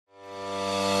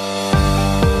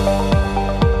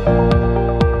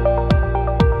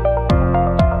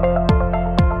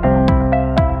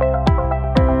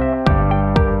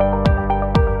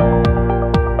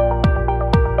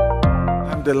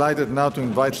delighted now to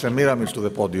invite Semiramis to the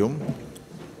podium.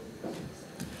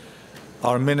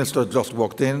 Our minister just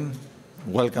walked in.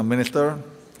 Welcome, Minister.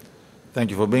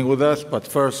 Thank you for being with us. But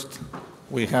first,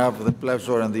 we have the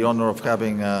pleasure and the honor of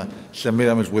having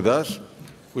Semiramis with us,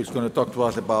 who is going to talk to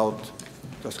us about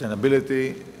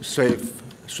sustainability, safe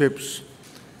ships,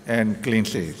 and clean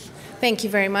seas. Thank you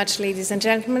very much, ladies and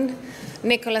gentlemen.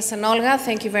 Nicholas and Olga,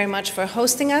 thank you very much for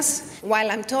hosting us.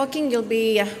 While I'm talking, you'll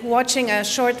be watching a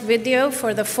short video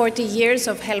for the 40 years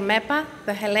of HELMEPA,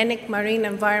 the Hellenic Marine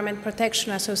Environment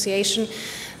Protection Association,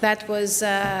 that was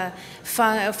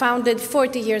founded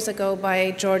 40 years ago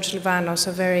by George Livanos,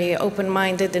 a very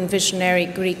open-minded and visionary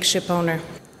Greek shipowner.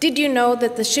 Did you know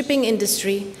that the shipping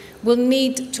industry will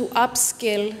need to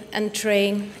upskill and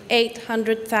train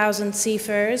 800,000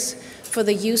 seafarers for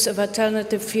the use of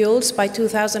alternative fuels by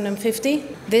 2050?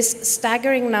 This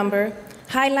staggering number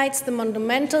highlights the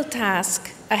monumental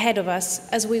task ahead of us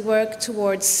as we work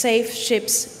towards safe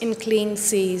ships in clean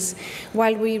seas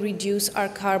while we reduce our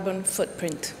carbon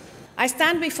footprint. I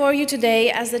stand before you today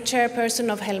as the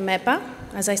chairperson of HELMEPA,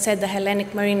 as I said, the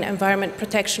Hellenic Marine Environment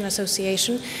Protection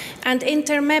Association, and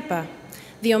INTERMEPA,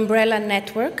 the umbrella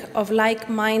network of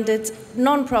like-minded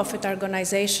non-profit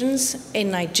organizations in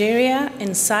Nigeria,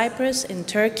 in Cyprus, in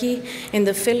Turkey, in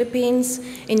the Philippines,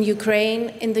 in Ukraine,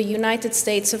 in the United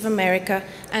States of America,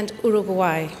 and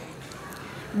Uruguay.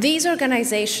 These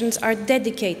organizations are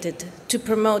dedicated to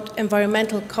promote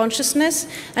environmental consciousness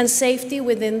and safety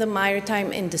within the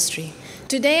maritime industry.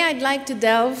 Today, I'd like to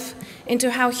delve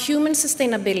into how human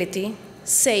sustainability,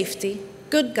 safety,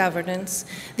 good governance,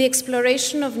 the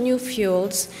exploration of new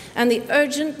fuels, and the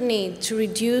urgent need to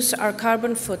reduce our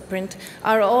carbon footprint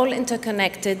are all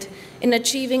interconnected in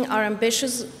achieving our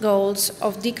ambitious goals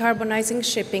of decarbonizing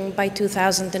shipping by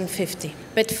 2050.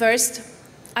 But first,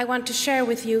 I want to share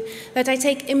with you that I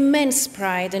take immense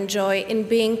pride and joy in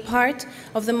being part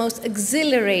of the most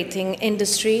exhilarating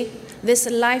industry, this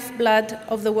lifeblood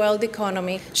of the world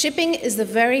economy. Shipping is the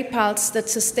very pulse that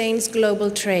sustains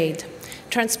global trade,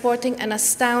 transporting an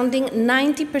astounding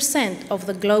 90% of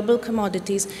the global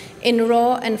commodities in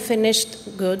raw and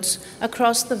finished goods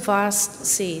across the vast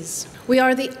seas. We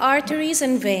are the arteries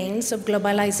and veins of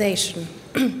globalization,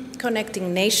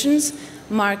 connecting nations,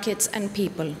 markets, and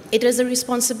people. It is a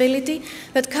responsibility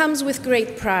that comes with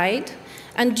great pride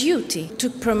and duty to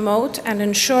promote and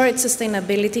ensure its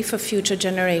sustainability for future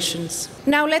generations.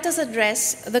 Now let us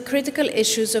address the critical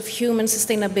issues of human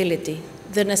sustainability,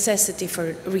 the necessity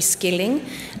for reskilling,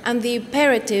 and the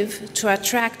imperative to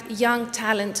attract young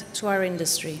talent to our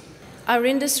industry. Our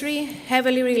industry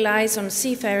heavily relies on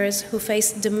seafarers who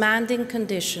face demanding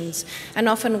conditions and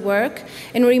often work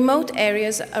in remote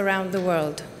areas around the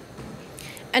world.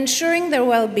 Ensuring their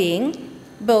well-being,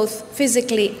 both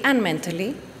physically and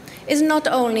mentally, is not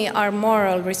only our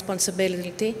moral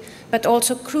responsibility, but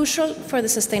also crucial for the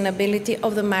sustainability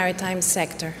of the maritime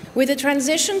sector. With the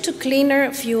transition to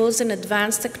cleaner fuels and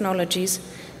advanced technologies,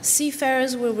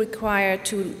 seafarers will require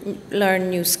to learn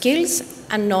new skills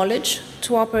and knowledge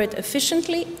to operate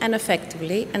efficiently and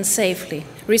effectively and safely.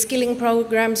 Reskilling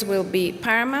programs will be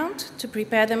paramount to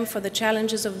prepare them for the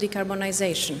challenges of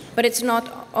decarbonization. But it's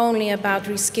not only about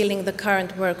reskilling the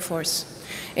current workforce.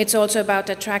 It's also about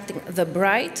attracting the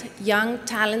bright, young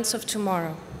talents of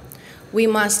tomorrow. We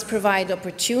must provide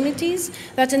opportunities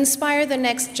that inspire the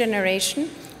next generation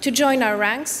to join our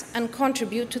ranks and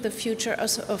contribute to the future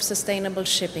of sustainable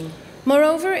shipping.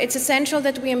 Moreover, it's essential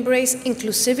that we embrace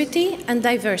inclusivity and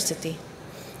diversity.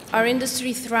 Our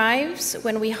industry thrives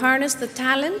when we harness the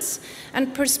talents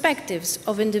and perspectives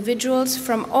of individuals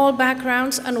from all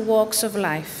backgrounds and walks of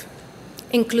life.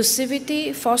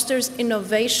 Inclusivity fosters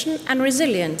innovation and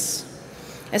resilience,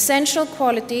 essential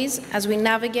qualities as we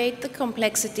navigate the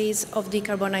complexities of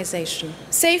decarbonization.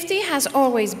 Safety has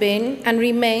always been and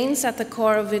remains at the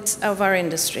core of our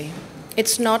industry.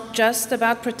 It's not just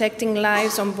about protecting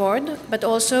lives on board, but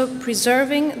also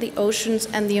preserving the oceans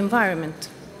and the environment.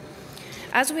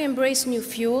 As we embrace new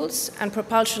fuels and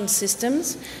propulsion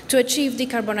systems to achieve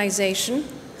decarbonization,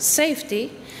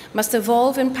 safety must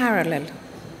evolve in parallel.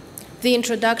 The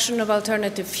introduction of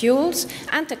alternative fuels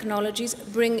and technologies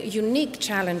bring unique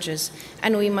challenges,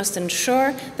 and we must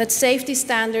ensure that safety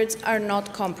standards are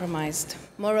not compromised.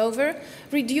 Moreover,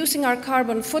 reducing our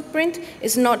carbon footprint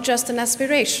is not just an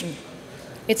aspiration.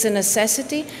 It's a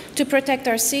necessity to protect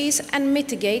our seas and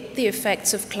mitigate the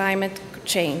effects of climate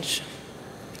change.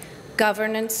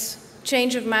 Governance,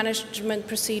 change of management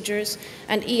procedures,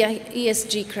 and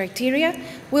ESG criteria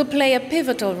will play a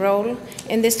pivotal role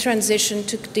in this transition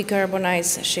to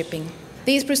decarbonize shipping.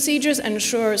 These procedures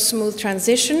ensure smooth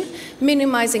transition,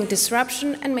 minimizing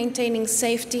disruption and maintaining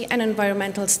safety and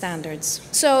environmental standards.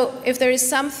 So, if there is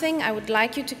something I would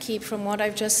like you to keep from what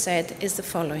I've just said, is the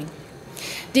following.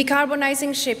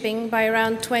 Decarbonizing shipping by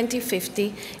around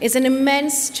 2050 is an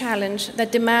immense challenge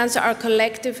that demands our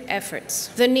collective efforts.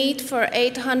 The need for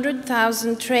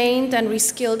 800,000 trained and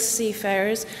reskilled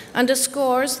seafarers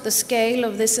underscores the scale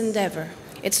of this endeavor.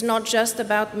 It's not just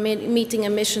about meeting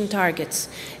emission targets.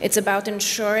 It's about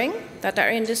ensuring that our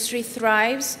industry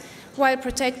thrives while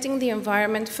protecting the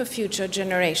environment for future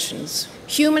generations.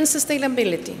 Human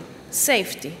sustainability,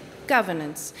 safety,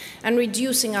 governance, and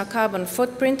reducing our carbon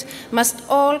footprint must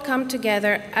all come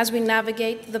together as we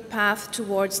navigate the path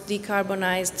towards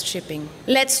decarbonized shipping.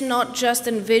 Let's not just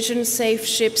envision safe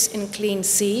ships in clean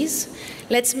seas.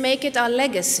 Let's make it our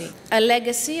legacy, a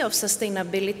legacy of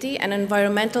sustainability and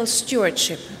environmental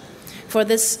stewardship for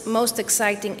this most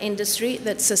exciting industry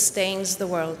that sustains the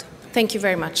world. Thank you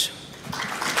very much.